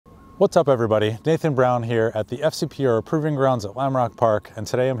What's up everybody, Nathan Brown here at the FCP Euro Proving Grounds at Lime Rock Park, and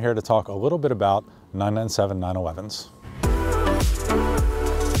today I'm here to talk a little bit about 997 911s.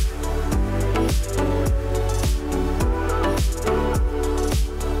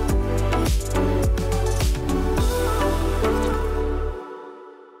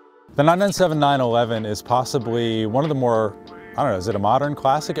 The 997 911 is possibly one of the more, I don't know, is it a modern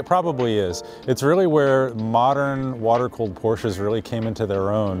classic? It probably is. It's really where modern water-cooled Porsches really came into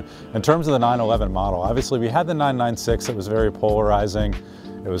their own in terms of the 911 model. Obviously, we had the 996 that was very polarizing.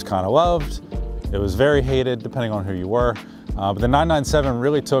 It was kind of loved. It was very hated, depending on who you were. But the 997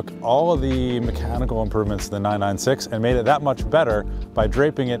 really took all of the mechanical improvements of the 996 and made it that much better by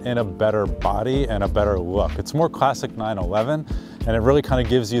draping it in a better body and a better look. It's more classic 911, and it really kind of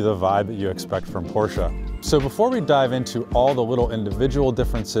gives you the vibe that you expect from Porsche. So before we dive into all the little individual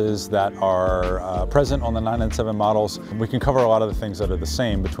differences that are present on the 997 models, we can cover a lot of the things that are the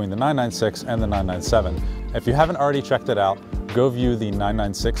same between the 996 and the 997. If you haven't already checked it out, go view the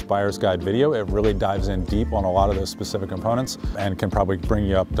 996 Buyer's Guide video. It really dives in deep on a lot of those specific components and can probably bring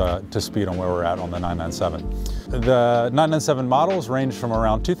you up to speed on where we're at on the 997. The 997 models range from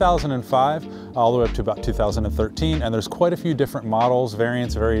around 2005 all the way up to about 2013, and there's quite a few different models,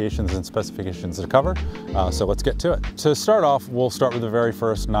 variants, variations, and specifications to cover. So let's get to it. To start off, we'll start with the very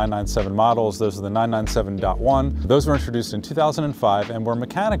first 997 models. Those are the 997.1. Those were introduced in 2005 and were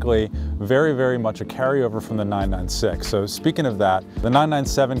mechanically very, very much a carryover from the 996. So speaking of that, the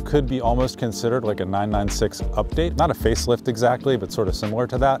 997 could be almost considered like a 996 update. Not a facelift exactly, but sort of similar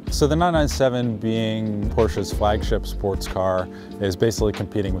to that. So the 997, being Porsche's flagship sports car, is basically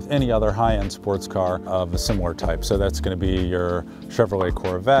competing with any other high-end sports car of a similar type. So that's going to be your Chevrolet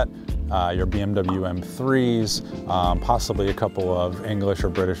Corvette, your BMW M3s, possibly a couple of English or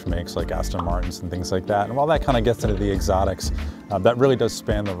British makes like Aston Martins and things like that. And while that kind of gets into the exotics, that really does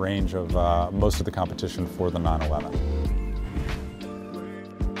span the range of most of the competition for the 911.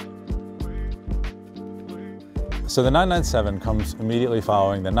 So the 997 comes immediately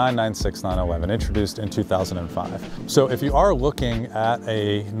following the 996 911, introduced in 2005. So if you are looking at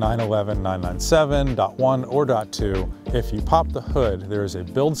a 911 997.1 or .2, if you pop the hood, there is a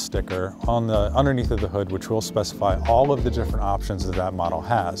build sticker on the underneath of the hood which will specify all of the different options that that model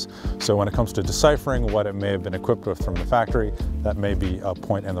has. So when it comes to deciphering what it may have been equipped with from the factory, that may be a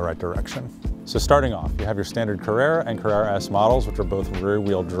point in the right direction. So starting off, you have your standard Carrera and Carrera S models, which are both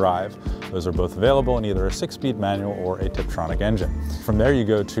rear-wheel drive. Those are both available in either a 6-speed manual or a Tiptronic engine. From there you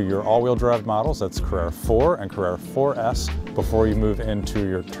go to your all-wheel drive models, that's Carrera 4 and Carrera 4S, before you move into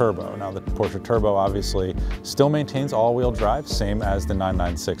your turbo. Now the Porsche Turbo obviously still maintains all-wheel drive, same as the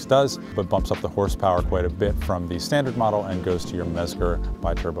 996 does, but bumps up the horsepower quite a bit from the standard model and goes to your Mezger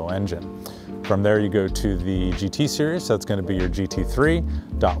bi-turbo engine. From there you go to the GT series, so that's going to be your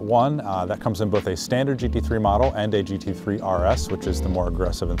GT3.1. That comes in both a standard GT3 model and a GT3 RS, which is the more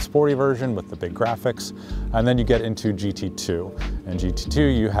aggressive and sporty version with the big graphics. And then you get into GT2. In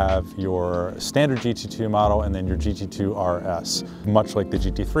GT2 you have your standard GT2 model and then your GT2 RS. Much like the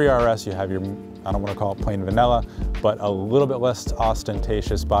GT3 RS, you have your, I don't want to call it plain vanilla, but a little bit less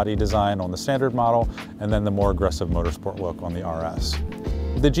ostentatious body design on the standard model, and then the more aggressive motorsport look on the RS.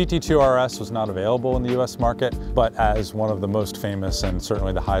 The GT2 RS was not available in the US market, but as one of the most famous and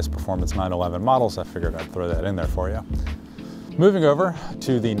certainly the highest performance 911 models, I figured I'd throw that in there for you. Moving over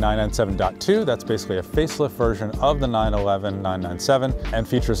to the 997.2, that's basically a facelift version of the 911 997 and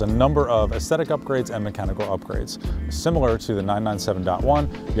features a number of aesthetic upgrades and mechanical upgrades. Similar to the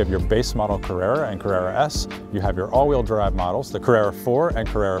 997.1, you have your base model Carrera and Carrera S. You have your all-wheel drive models, the Carrera 4 and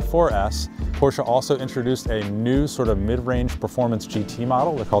Carrera 4S. Porsche also introduced a new sort of mid-range performance GT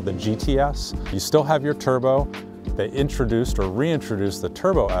model. They're called the GTS. You still have your turbo. They introduced or reintroduced the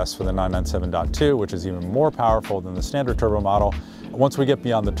Turbo S for the 997.2, which is even more powerful than the standard turbo model. Once we get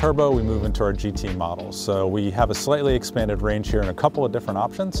beyond the turbo, we move into our GT models. So we have a slightly expanded range here in a couple of different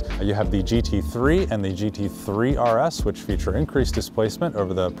options. You have the GT3 and the GT3 RS, which feature increased displacement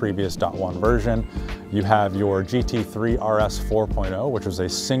over the previous .1 version. You have your GT3 RS 4.0, which was a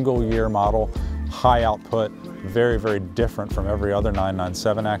single-year model, high output, very, very different from every other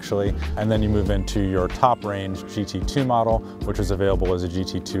 997 actually. And then you move into your top range GT2 model, which is available as a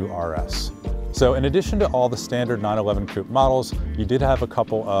GT2 RS. So in addition to all the standard 911 coupe models, you did have a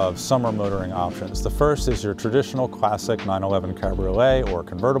couple of summer motoring options. The first is your traditional classic 911 Cabriolet or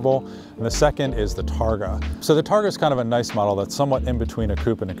convertible, and the second is the Targa. So the Targa is kind of a nice model that's somewhat in between a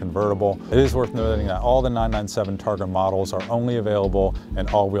coupe and a convertible. It is worth noting that all the 997 Targa models are only available in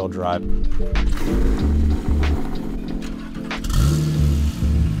all-wheel drive.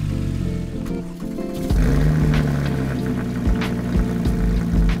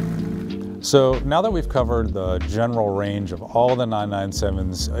 So now that we've covered the general range of all the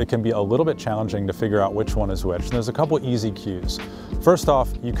 997s, it can be a little bit challenging to figure out which one is which. And there's a couple easy cues. First off,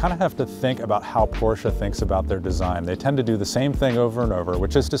 you kind of have to think about how Porsche thinks about their design. They tend to do the same thing over and over,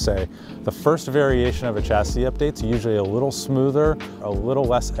 which is to say, the first variation of a chassis update's usually a little smoother, a little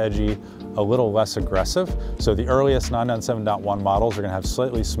less edgy, a little less aggressive. So the earliest 997.1 models are going to have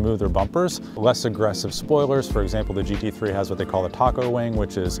slightly smoother bumpers, less aggressive spoilers. For example, the GT3 has what they call the taco wing,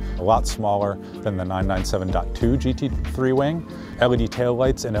 which is a lot smaller than the 997.2 GT3 wing. LED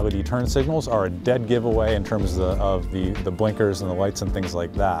taillights and LED turn signals are a dead giveaway in terms of the blinkers and the lights and things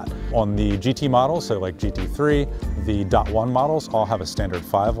like that. On the GT models, so like GT3, the .1 models all have a standard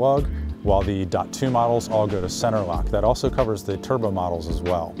 5 lug, while the .2 models all go to center lock. That also covers the turbo models as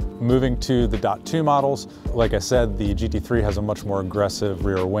well. Moving to the .2 models, like I said, the GT3 has a much more aggressive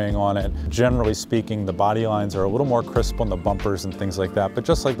rear wing on it. Generally speaking, the body lines are a little more crisp on the bumpers and things like that, but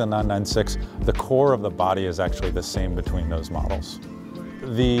just like the 996, the core of the body is actually the same between those models.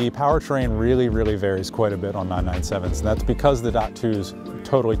 The powertrain really varies quite a bit on 997s, and that's because the .2s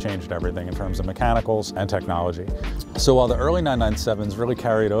totally changed everything in terms of mechanicals and technology. So while the early 997s really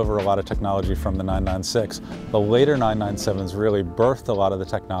carried over a lot of technology from the 996, the later 997s really birthed a lot of the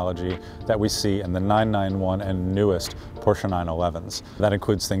technology that we see in the 991 and newest Porsche 911s. That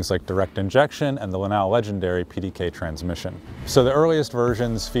includes things like direct injection and the now legendary PDK transmission. So the earliest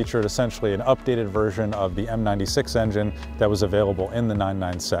versions featured essentially an updated version of the M96 engine that was available in the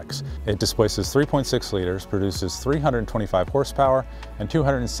 996. It displaces 3.6 liters, produces 325 horsepower, and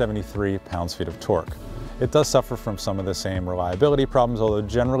 273 pounds-feet of torque. It does suffer from some of the same reliability problems, although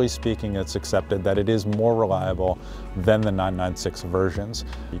generally speaking it's accepted that it is more reliable than the 996 versions.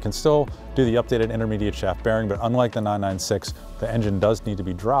 You can still do the updated intermediate shaft bearing, but unlike the 996, the engine does need to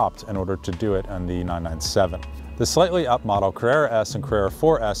be dropped in order to do it on the 997. The slightly up model Carrera S and Carrera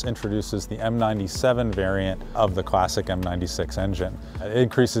 4S introduces the M97 variant of the classic M96 engine. It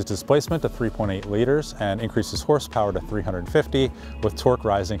increases displacement to 3.8 liters and increases horsepower to 350, with torque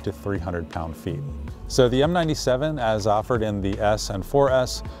rising to 300 pound-feet. So the M97, as offered in the S and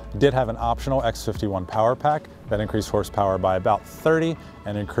 4S, did have an optional X51 power pack that increased horsepower by about 30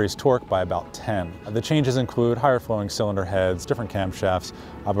 and increased torque by about 10. The changes include higher flowing cylinder heads, different camshafts,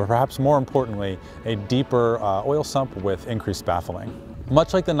 but perhaps more importantly, a deeper oil sump with increased baffling.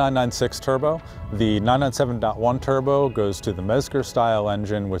 Much like the 996 turbo, the 997.1 turbo goes to the Mezger style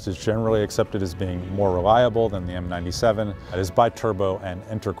engine, which is generally accepted as being more reliable than the M97. It is bi-turbo and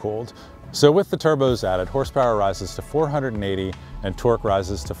intercooled. So with the turbos added, horsepower rises to 480 and torque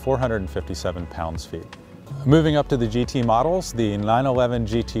rises to 457 pounds-feet. Moving up to the GT models, the 911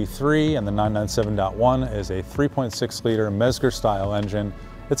 GT3 and the 997.1 is a 3.6 liter Mezger style engine.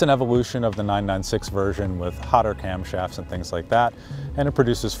 It's an evolution of the 996 version with hotter camshafts and things like that, and it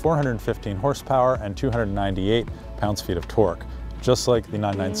produces 415 horsepower and 298 pounds-feet of torque. Just like the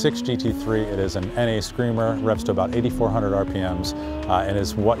 996 GT3, it is an NA screamer, revs to about 8,400 RPMs, and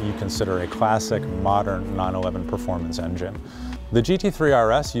is what you consider a classic modern 911 performance engine. The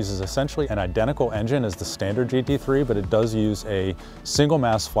GT3 RS uses essentially an identical engine as the standard GT3, but it does use a single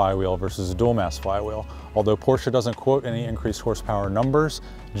mass flywheel versus a dual mass flywheel. Although Porsche doesn't quote any increased horsepower numbers,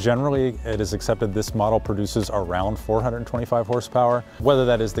 generally it is accepted this model produces around 425 horsepower. Whether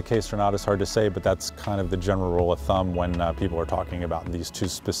that is the case or not is hard to say, but that's kind of the general rule of thumb when people are talking about these two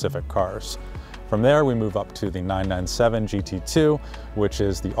specific cars. From there, we move up to the 997 GT2, which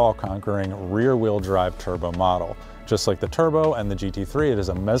is the all-conquering rear-wheel drive turbo model. Just like the turbo and the GT3, it is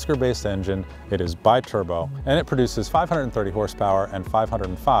a Mezger-based engine, it is bi-turbo, and it produces 530 horsepower and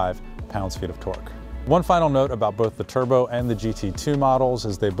 505 pounds-feet of torque. One final note about both the turbo and the GT2 models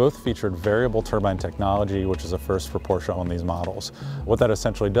is they both featured variable turbine technology, which is a first for Porsche on these models. What that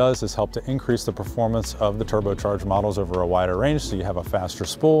essentially does is help to increase the performance of the turbocharged models over a wider range, so you have a faster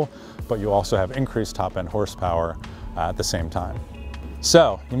spool, but you also have increased top-end horsepower at the same time.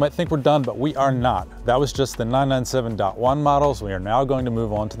 So, you might think we're done, but we are not. That was just the 997.1 models. We are now going to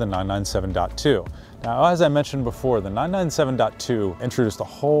move on to the 997.2. Now, as I mentioned before, the 997.2 introduced a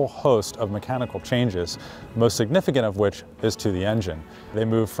whole host of mechanical changes, most significant of which is to the engine. They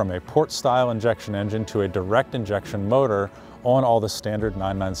moved from a port-style injection engine to a direct injection motor on all the standard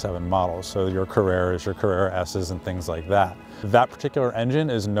 997 models, so your Carreras, your Carrera S's, and things like that. That particular engine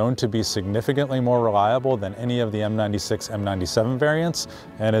is known to be significantly more reliable than any of the M96, M97 variants,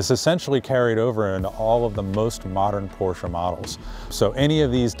 and is essentially carried over into all of the most modern Porsche models. So any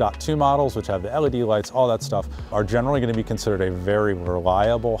of these .2 models, which have the LED lights, all that stuff, are generally going to be considered a very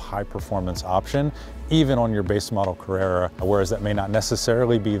reliable, high-performance option, even on your base model Carrera, whereas that may not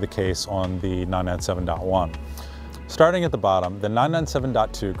necessarily be the case on the 997.1. Starting at the bottom, the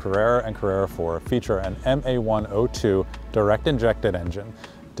 997.2 Carrera and Carrera 4 feature an MA102 direct injected engine,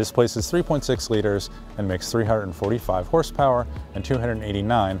 displaces 3.6 liters and makes 345 horsepower and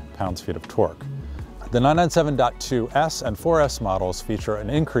 289 pounds-feet of torque. The 997.2S and 4S models feature an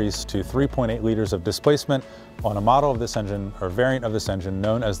increase to 3.8 liters of displacement on a model of this engine or variant of this engine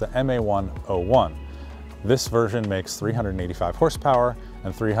known as the MA101. This version makes 385 horsepower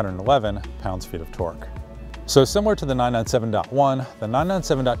and 311 pounds-feet of torque. So similar to the 997.1, the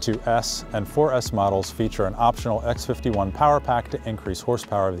 997.2S and 4S models feature an optional X51 power pack to increase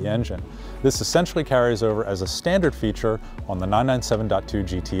horsepower of the engine. This essentially carries over as a standard feature on the 997.2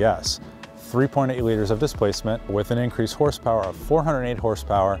 GTS. 3.8 liters of displacement with an increased horsepower of 408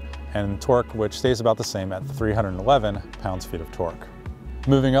 horsepower and torque which stays about the same at 311 pounds-feet of torque.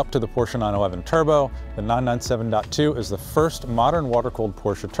 Moving up to the Porsche 911 Turbo, the 997.2 is the first modern water-cooled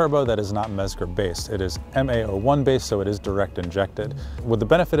Porsche Turbo that is not Mezger based. It is MA01 based, so it is direct injected. With the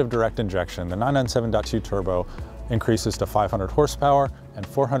benefit of direct injection, the 997.2 Turbo increases to 500 horsepower and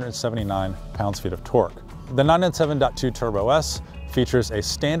 479 pounds-feet of torque. The 997.2 Turbo S features a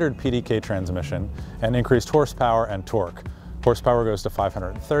standard PDK transmission and increased horsepower and torque. Horsepower goes to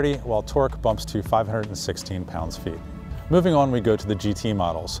 530, while torque bumps to 516 pounds-feet. Moving on, we go to the GT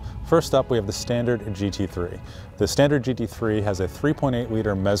models. First up, we have the standard GT3. The standard GT3 has a 3.8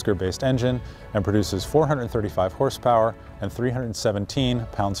 liter Mezger-based engine and produces 435 horsepower and 317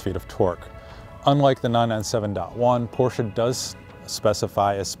 pounds-feet of torque. Unlike the 997.1, Porsche does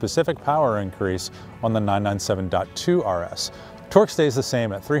specify a specific power increase on the 997.2 RS. Torque stays the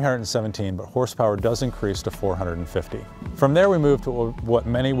same at 317, but horsepower does increase to 450. From there we move to what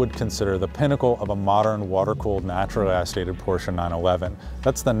many would consider the pinnacle of a modern water-cooled naturally acidated Porsche 911.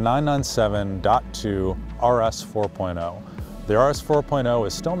 That's the 997.2 RS 4.0. The RS 4.0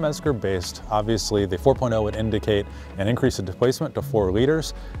 is still Mezger based. Obviously the 4.0 would indicate an increase in displacement to 4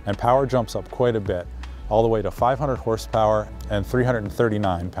 liters and power jumps up quite a bit, all the way to 500 horsepower and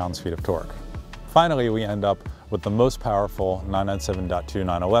 339 pounds-feet of torque. Finally, we end up with the most powerful 997.2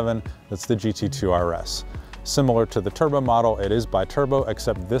 911, that's the GT2 RS. Similar to the turbo model, it is bi-turbo,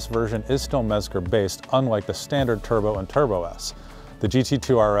 except this version is still Mezger based, unlike the standard turbo and Turbo S. The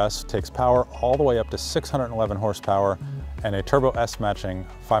GT2 RS takes power all the way up to 611 horsepower and a Turbo S matching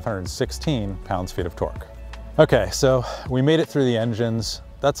 516 pounds-feet of torque. Okay, so we made it through the engines.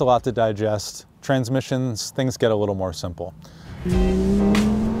 That's a lot to digest. Transmissions, things get a little more simple.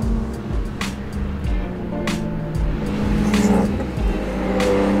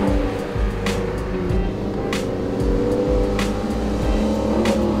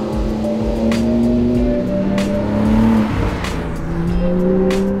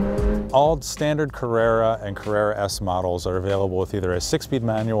 All standard Carrera and Carrera S models are available with either a 6-speed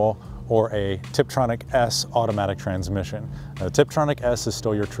manual or a Tiptronic S automatic transmission. Now, the Tiptronic S is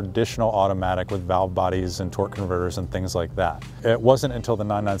still your traditional automatic with valve bodies and torque converters and things like that. It wasn't until the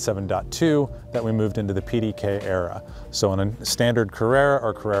 997.2 that we moved into the PDK era. So in a standard Carrera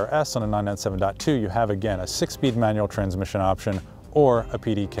or Carrera S on a 997.2, you have again a 6-speed manual transmission option or a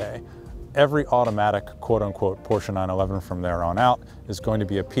PDK. Every automatic quote-unquote Porsche 911 from there on out is going to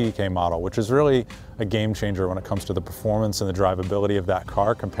be a PDK model, which is really a game changer when it comes to the performance and the drivability of that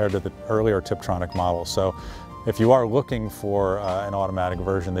car compared to the earlier Tiptronic models. So if you are looking for an automatic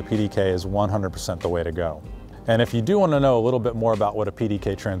version, the PDK is 100% the way to go. And if you do want to know a little bit more about what a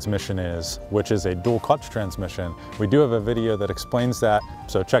PDK transmission is, which is a dual clutch transmission, we do have a video that explains that,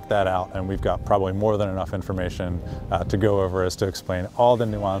 so check that out, and we've got probably more than enough information to go over as to explain all the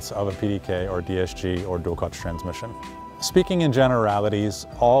nuance of a PDK or DSG or dual clutch transmission. Speaking in generalities,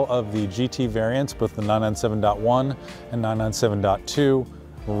 all of the GT variants, both the 997.1 and 997.2,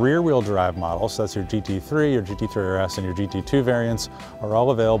 rear-wheel drive models, so that's your GT3, your GT3 RS, and your GT2 variants, are all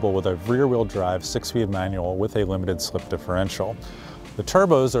available with a rear-wheel drive 6-speed manual with a limited slip differential. The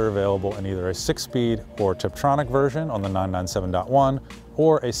turbos are available in either a 6-speed or Tiptronic version on the 997.1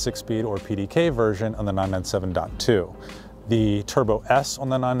 or a 6-speed or PDK version on the 997.2. The Turbo S on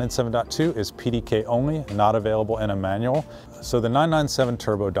the 997.2 is PDK only, not available in a manual. So the 997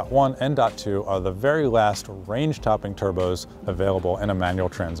 Turbo.1 and .2 are the very last range-topping turbos available in a manual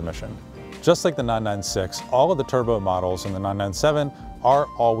transmission. Just like the 996, all of the turbo models in the 997 are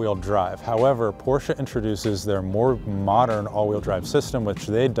all-wheel drive. However, Porsche introduces their more modern all-wheel drive system, which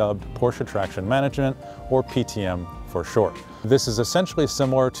they dubbed Porsche Traction Management, or PTM for short. This is essentially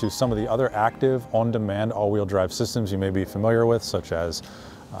similar to some of the other active on-demand all-wheel drive systems you may be familiar with, such as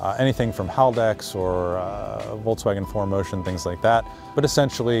anything from Haldex or Volkswagen 4Motion, things like that. But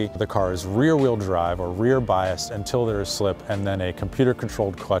essentially, the car is rear-wheel drive or rear biased until there is slip, and then a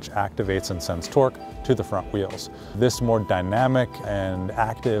computer-controlled clutch activates and sends torque to the front wheels. This more dynamic and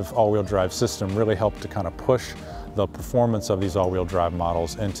active all-wheel drive system really helped to kind of push the performance of these all-wheel drive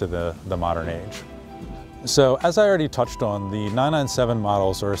models into the modern age. So as I already touched on, the 997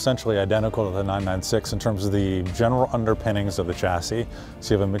 models are essentially identical to the 996 in terms of the general underpinnings of the chassis.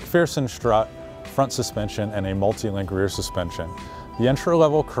 So you have a McPherson strut, front suspension, and a multi-link rear suspension. The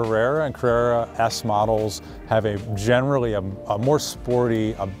entry-level Carrera and Carrera S models have generally a more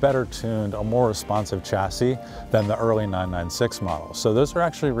sporty, a better tuned, a more responsive chassis than the early 996 models. So those are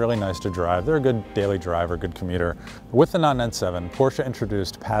actually really nice to drive. They're a good daily driver, good commuter. With the 997, Porsche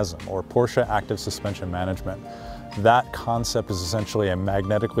introduced PASM, or Porsche Active Suspension Management. That concept is essentially a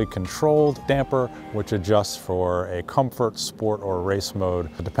magnetically controlled damper which adjusts for a comfort, sport, or race mode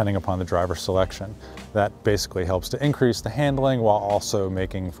depending upon the driver selection. That basically helps to increase the handling while also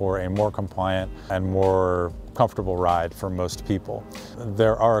making for a more compliant and more comfortable ride for most people.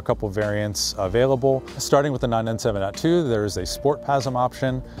 There are a couple variants available. Starting with the 997.2, there is a Sport PASM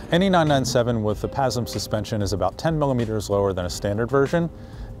option. Any 997 with the PASM suspension is about 10 millimeters lower than a standard version,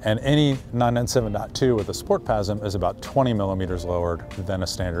 and any 997.2 with a Sport PASM is about 20 millimeters lower than a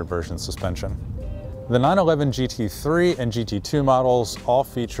standard version suspension. The 911 GT3 and GT2 models all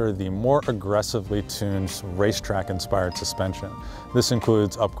feature the more aggressively tuned racetrack-inspired suspension. This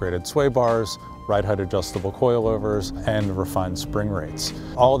includes upgraded sway bars, ride height adjustable coilovers, and refined spring rates.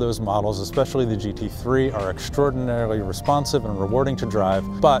 All of those models, especially the GT3, are extraordinarily responsive and rewarding to drive,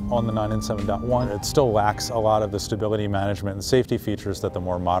 but on the 997.1, it still lacks a lot of the stability management and safety features that the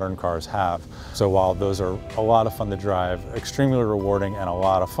more modern cars have. So while those are a lot of fun to drive, extremely rewarding and a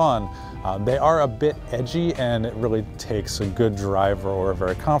lot of fun, they are a bit edgy, and it really takes a good driver or a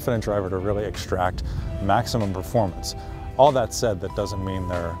very confident driver to really extract maximum performance. All that said, that doesn't mean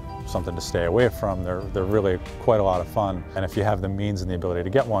they're something to stay away from. They're really quite a lot of fun, and if you have the means and the ability to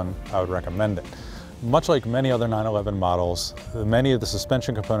get one, I would recommend it. Much like many other 911 models, many of the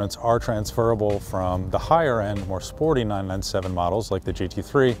suspension components are transferable from the higher end, more sporty 997 models like the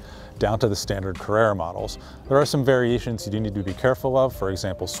GT3 down to the standard Carrera models. There are some variations you do need to be careful of. For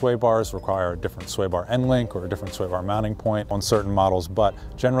example, sway bars require a different sway bar end link or a different sway bar mounting point on certain models, but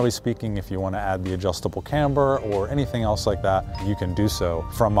generally speaking, if you want to add the adjustable camber or anything else like that, you can do so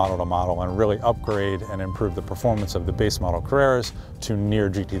from model to model and really upgrade and improve the performance of the base model Carreras to near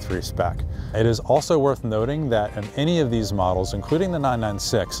GT3 spec. It is also worth noting that in any of these models, including the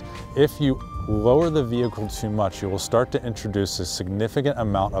 996, if you lower the vehicle too much, you will start to introduce a significant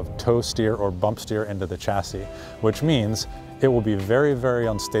amount of toe steer or bump steer into the chassis, which means it will be very, very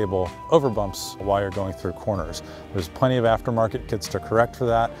unstable over bumps while you're going through corners. There's plenty of aftermarket kits to correct for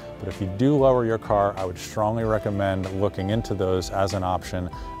that, but if you do lower your car, I would strongly recommend looking into those as an option,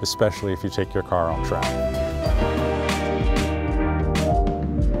 especially if you take your car on track.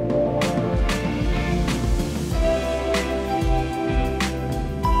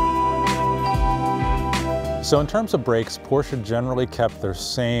 So in terms of brakes, Porsche generally kept their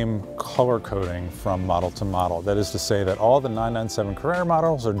same color coding from model to model. That is to say that all the 997 Carrera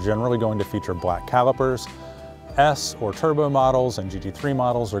models are generally going to feature black calipers. S or turbo models and GT3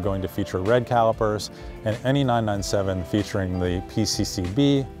 models are going to feature red calipers, and any 997 featuring the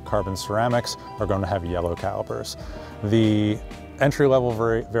PCCB carbon ceramics are going to have yellow calipers. The entry-level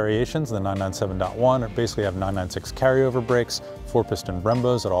variations, the 997.1, basically have 996 carryover brakes, 4-piston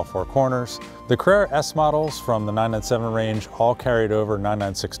Brembos at all 4 corners. The Carrera S models from the 997 range all carried over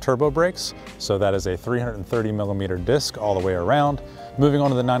 996 turbo brakes, so that is a 330mm disc all the way around. Moving on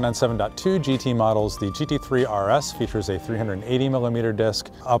to the 997.2 GT models, the GT3 RS features a 380mm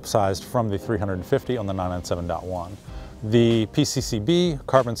disc, upsized from the 350 on the 997.1. The PCCB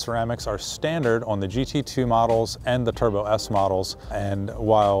carbon ceramics are standard on the GT2 models and the Turbo S models, and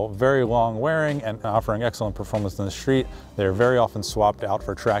while very long wearing and offering excellent performance in the street, they are very often swapped out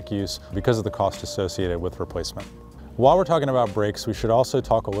for track use because of the cost associated with replacement. While we're talking about brakes, we should also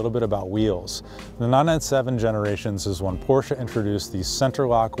talk a little bit about wheels. The 997 generations is when Porsche introduced the center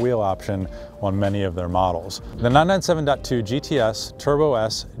lock wheel option on many of their models. The 997.2 GTS, Turbo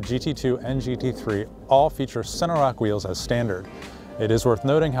S, GT2, and GT3 all feature center lock wheels as standard. It is worth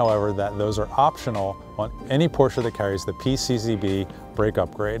noting, however, that those are optional on any Porsche that carries the PCCB brake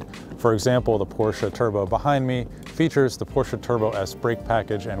upgrade. For example, the Porsche Turbo behind me features the Porsche Turbo S brake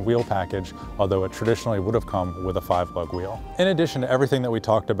package and wheel package, although it traditionally would have come with a 5-lug wheel. In addition to everything that we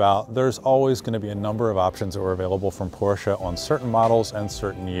talked about, there's always going to be a number of options that are available from Porsche on certain models and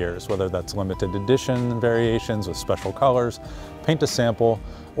certain years, whether that's limited edition variations with special colors, paint to sample,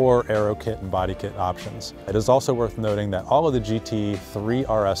 or aero kit and body kit options. It is also worth noting that all of the GT3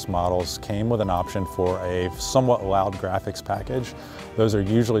 RS models came with an option for a somewhat loud graphics package. Those are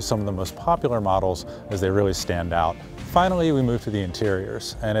usually some of the most popular models as they really stand out. Finally, we move to the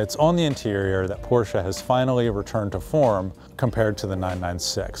interiors, and it's on the interior that Porsche has finally returned to form compared to the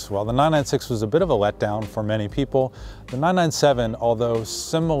 996. While the 996 was a bit of a letdown for many people, the 997, although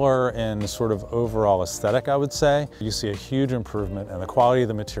similar in sort of overall aesthetic, I would say, you see a huge improvement in the quality of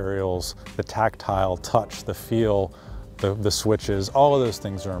the materials, the tactile touch, the feel, the switches, all of those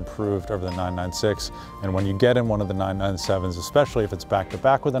things are improved over the 996. And when you get in one of the 997s, especially if it's back to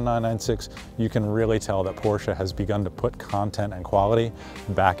back with a 996, you can really tell that Porsche has begun to put content and quality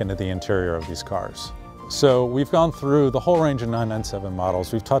back into the interior of these cars. So we've gone through the whole range of 997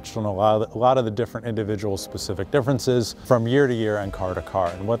 models. We've touched on a lot of the different individual specific differences from year to year and car to car.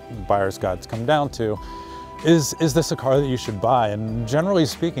 And what buyer's guides come down to is this a car that you should buy? And generally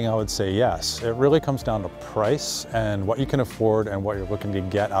speaking, I would say yes. It really comes down to price and what you can afford and what you're looking to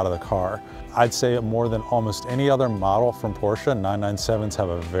get out of the car. I'd say more than almost any other model from Porsche, 997s have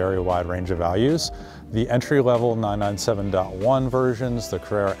a very wide range of values. The entry-level 997.1 versions, the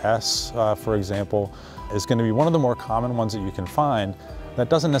Carrera S, for example, is going to be one of the more common ones that you can find. That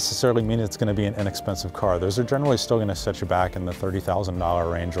doesn't necessarily mean it's going to be an inexpensive car. Those are generally still going to set you back in the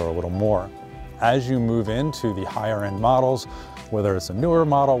 $30,000 range or a little more. As you move into the higher end models, whether it's a newer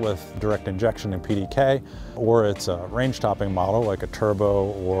model with direct injection and PDK, or it's a range topping model like a turbo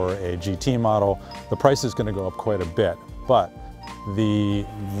or a GT model, the price is going to go up quite a bit. But the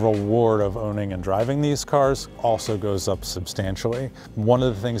reward of owning and driving these cars also goes up substantially. One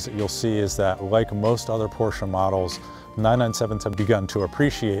of the things that you'll see is that, like most other Porsche models, 997s have begun to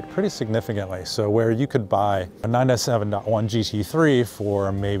appreciate pretty significantly. So where you could buy a 997.1 GT3 for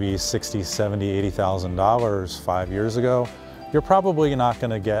maybe $60,000, $70,000, $80,000 5 years ago, you're probably not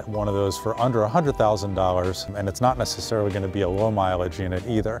going to get one of those for under $100,000, and it's not necessarily going to be a low mileage unit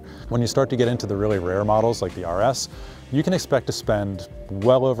either. When you start to get into the really rare models like the RS, you can expect to spend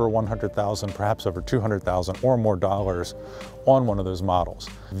well over $100,000, perhaps over $200,000 or more dollars on one of those models.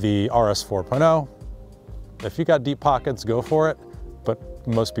 The RS 4.0, if you got deep pockets, go for it, but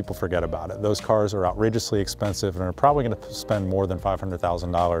most people forget about it. Those cars are outrageously expensive and are probably going to spend more than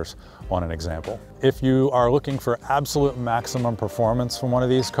 $500,000 on an example. If you are looking for absolute maximum performance from one of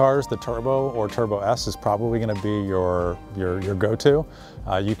these cars, the Turbo or Turbo S is probably going to be your go-to.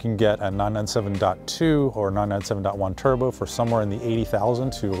 You can get a 997.2 or 997.1 Turbo for somewhere in the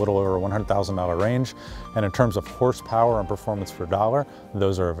 $80,000 to a little over $100,000 range. And in terms of horsepower and performance per dollar,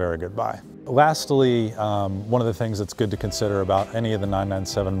 those are a very good buy. Lastly, one of the things that's good to consider about any of the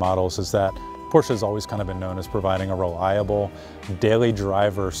 997 models is that Porsche has always kind of been known as providing a reliable daily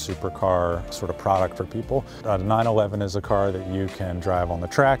driver supercar sort of product for people. A 911 is a car that you can drive on the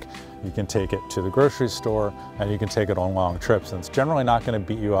track, you can take it to the grocery store, and you can take it on long trips. And it's generally not going to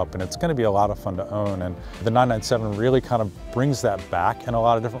beat you up, and it's going to be a lot of fun to own. And the 997 really kind of brings that back in a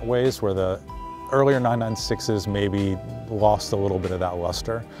lot of different ways, where the earlier 996s maybe lost a little bit of that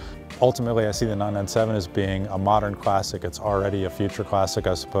luster. Ultimately, I see the 997 as being a modern classic. It's already a future classic,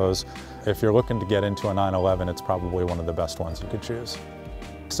 I suppose. If you're looking to get into a 911, it's probably one of the best ones you could choose.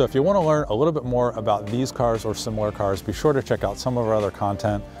 So if you want to learn a little bit more about these cars or similar cars, be sure to check out some of our other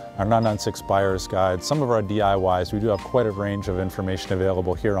content, our 996 buyer's guide, some of our DIYs. We do have quite a range of information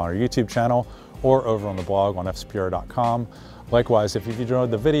available here on our YouTube channel or over on the blog on fcpeuro.com. Likewise, if you've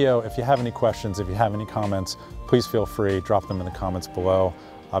enjoyed the video, if you have any questions, if you have any comments, please feel free, drop them in the comments below.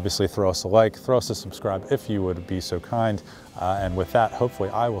 Obviously, throw us a like, throw us a subscribe if you would be so kind. And with that, hopefully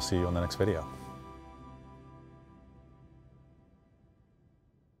I will see you in the next video.